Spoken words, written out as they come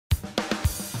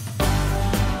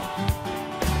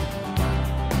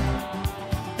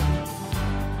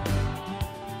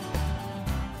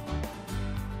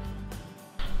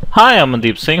Hi, I'm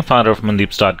Mandeep Singh, founder of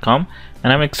mandeeps.com,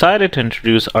 and I'm excited to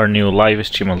introduce our new Live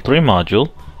HTML3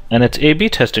 module and its A/B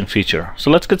testing feature.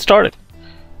 So let's get started.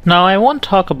 Now I won't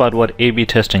talk about what A/B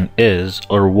testing is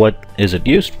or what is it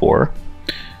used for,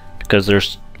 because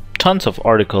there's tons of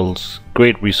articles,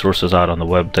 great resources out on the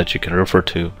web that you can refer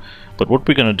to. But what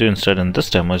we're going to do instead in this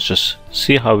demo is just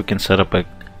see how we can set up a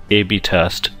A/B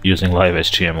test using Live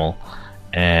HTML,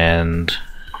 and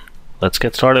let's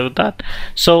get started with that.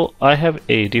 So I have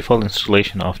a default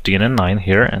installation of DNN9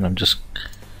 here, and I'm just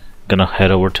gonna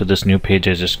head over to this new page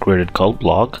I just created called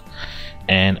blog,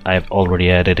 and I've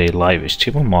already added a Live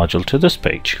HTML module to this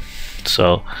page.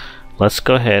 So let's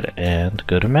go ahead and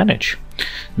go to manage.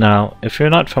 Now if you're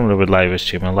not familiar with Live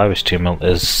HTML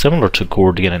is similar to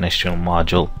core DNN HTML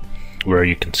module, where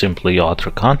you can simply author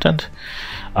content,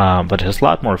 but it has a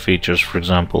lot more features. For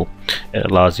example, it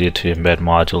allows you to embed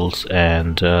modules,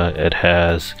 and it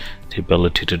has the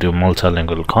ability to do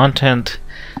multilingual content.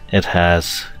 It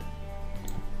has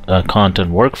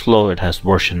content workflow, it has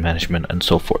version management, and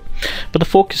so forth. But the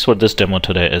focus for this demo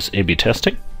today is A/B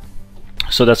testing.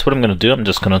 So that's what I'm going to do. I'm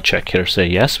just going to check here, say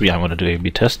yes, I want to do A/B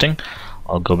testing.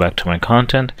 I'll go back to my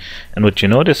content, and what you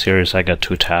notice here is I got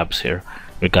two tabs here.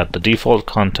 We got the default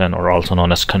content, or also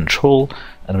known as control,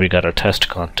 and we got our test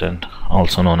content,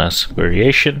 also known as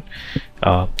variation,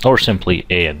 or simply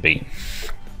A and B.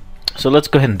 So let's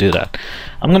go ahead and do that.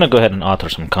 I'm gonna go ahead and author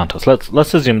some content.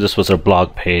 Let's assume this was our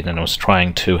blog page and I was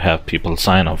trying to have people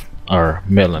sign up our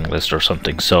mailing list or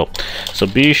something. So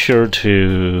be sure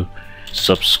to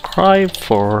subscribe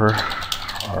for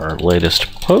our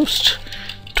latest post,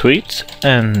 tweets,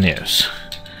 and news.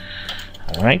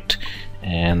 All right.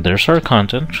 And there's our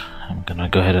content. I'm gonna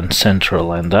go ahead and center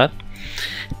align that,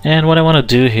 and what I want to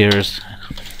do here is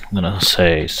I'm gonna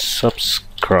say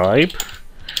subscribe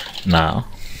now.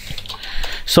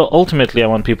 So ultimately I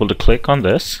want people to click on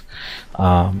this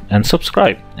and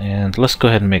subscribe, and let's go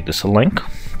ahead and make this a link.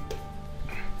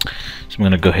 So I'm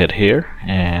gonna go ahead here,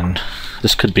 and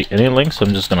this could be any link, so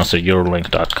I'm just gonna say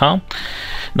yourlink.com.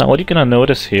 Now what you're gonna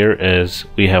notice here is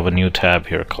we have a new tab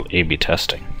here called A/B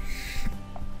testing.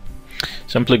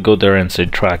 Simply go there and say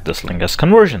track this link as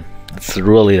conversion. It's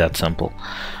really that simple.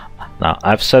 Now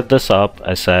I've set this up.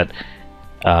 I said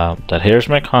that here's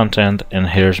my content and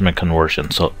here's my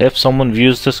conversion. So if someone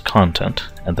views this content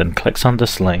and then clicks on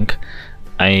this link,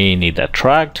 I need that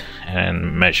tracked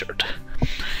and measured.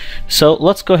 So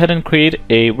let's go ahead and create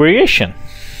a variation.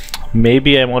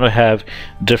 Maybe I want to have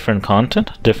different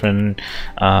content, different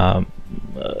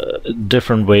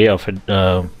way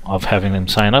of having them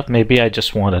sign up. Maybe I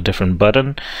just want a different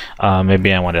button.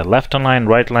 Maybe I want a left align,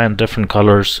 right align, different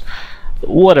colors,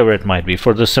 whatever it might be.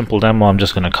 For this simple demo, I'm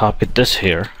just going to copy this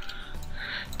here,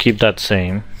 keep that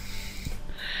same,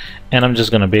 and I'm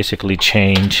just going to basically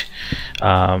change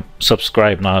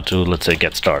subscribe now to, let's say,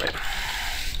 get started.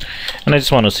 And I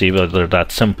just want to see whether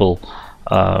that simple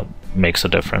makes a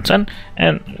difference,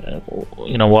 and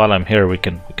you know, while I'm here, we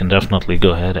can definitely go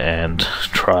ahead and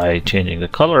try changing the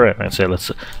color, and I say let's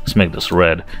make this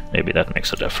red. Maybe that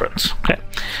makes a difference. Okay,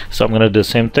 so I'm gonna do the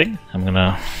same thing. I'm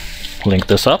gonna link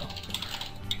this up,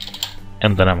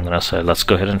 and then I'm gonna say let's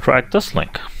go ahead and track this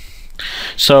link.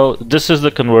 So this is the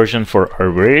conversion for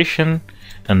our variation,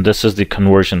 and this is the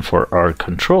conversion for our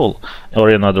control, or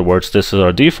in other words, this is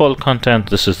our default content,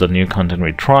 this is the new content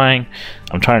we're trying.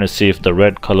 I'm trying to see if the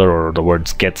red color or the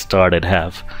words get started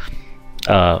have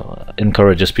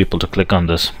encourages people to click on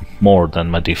this more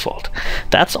than my default.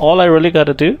 That's all I really got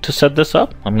to do to set this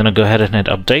up. I'm gonna go ahead and hit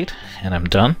update, and I'm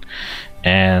done.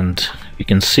 And you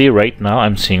can see right now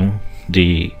I'm seeing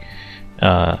the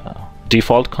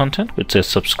default content which says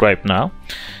subscribe now.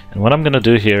 And what I'm going to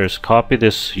do here is copy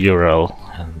this URL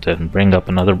and then bring up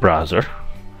another browser,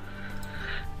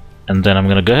 and then I'm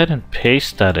going to go ahead and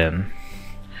paste that in.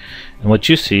 And what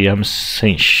you see, I'm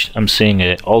seeing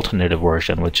an alternative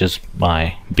version, which is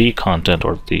my B content,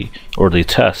 or the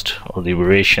test, or the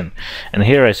variation. And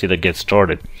here I see the get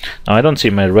started. Now I don't see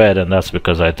my red, and that's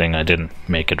because I think I didn't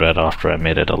make it red after I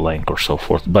made it a link or so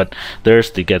forth. But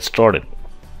there's the get started.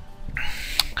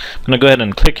 I'm going to go ahead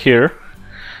and click here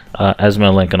as my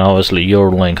link, and obviously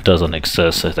your link doesn't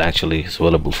exist. It actually is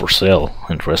available for sale,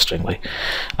 interestingly.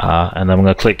 And I'm going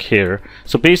to click here.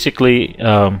 So basically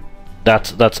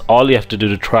that's all you have to do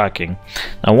to tracking.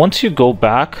 Now once you go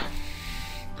back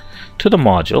to the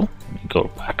module, let me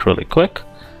go back really quick,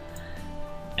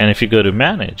 and if you go to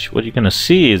manage, what you're going to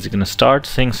see is you're going to start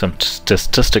seeing some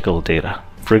statistical data.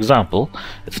 For example,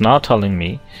 it's now telling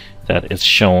me that it's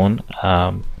shown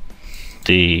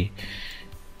the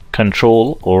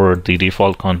control, or the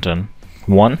default content,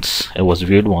 once. It was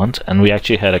viewed once, and we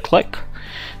actually had a click.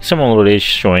 Similarly,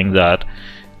 showing that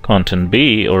content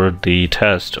B, or the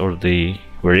test or the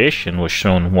variation, was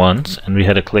shown once, and we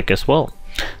had a click as well.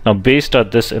 Now, based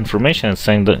on this information, it's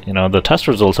saying that the test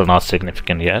results are not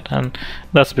significant yet, and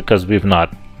that's because we've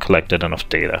not collected enough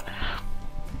data.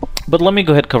 But let me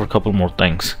go ahead and cover a couple more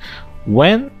things.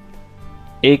 When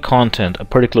a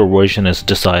particular version is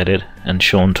decided and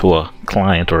shown to a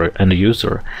client or end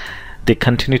user, they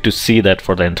continue to see that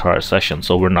for the entire session,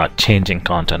 so we're not changing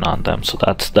content on them. So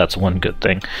that's one good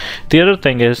thing. The other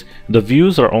thing is the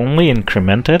views are only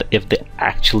incremented if they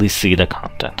actually see the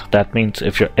content. That means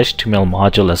if your HTML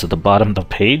module is at the bottom of the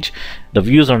page, the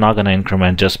views are not going to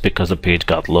increment just because the page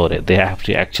got loaded. They have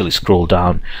to actually scroll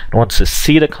down, and once they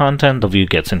see the content, the view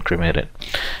gets incremented.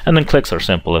 And then clicks are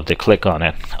simple. If they click on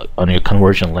it, on your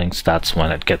conversion links, that's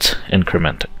when it gets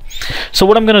incremented. So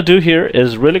what I'm going to do here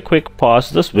is really quick pause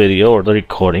this video or the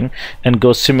recording and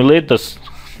go simulate this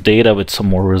data with some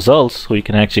more results, so you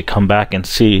can actually come back and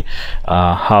see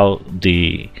how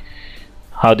the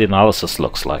analysis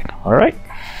looks like. All right.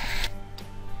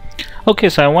 Okay,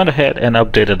 so I went ahead and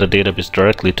updated the database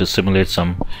directly to simulate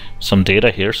some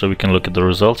data here, so we can look at the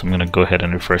results. I'm going to go ahead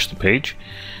and refresh the page,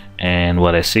 and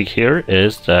what I see here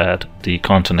is that the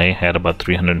content A had about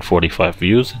 345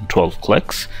 views and 12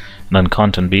 clicks. And then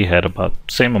content B had about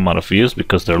the same amount of views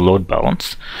because they're load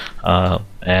balanced,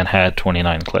 and had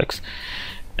 29 clicks.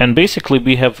 And basically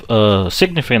we have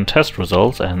significant test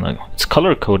results, and it's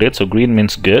color coded, so green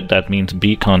means good. That means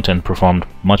B content performed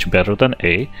much better than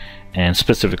A, and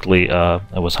specifically it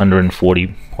was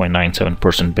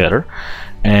 140.97% better.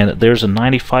 And there's a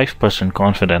 95%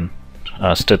 confident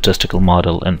statistical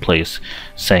model in place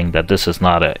saying that this is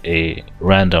not a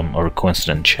random or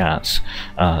coincident chance.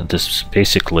 This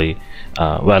basically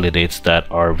validates that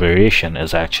our variation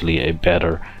is actually a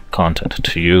better content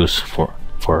to use for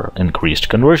increased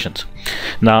conversions.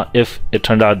 Now, if it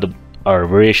turned out our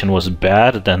variation was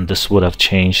bad, then this would have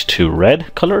changed to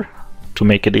red color to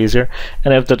make it easier,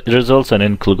 and if the results are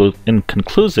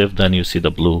inconclusive, then you see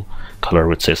the blue color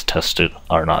which says tested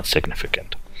are not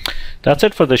significant. That's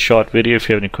it for this short video. If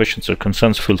you have any questions or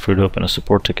concerns, feel free to open a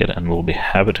support ticket and we'll be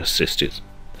happy to assist you.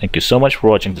 Thank you so much for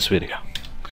watching this video.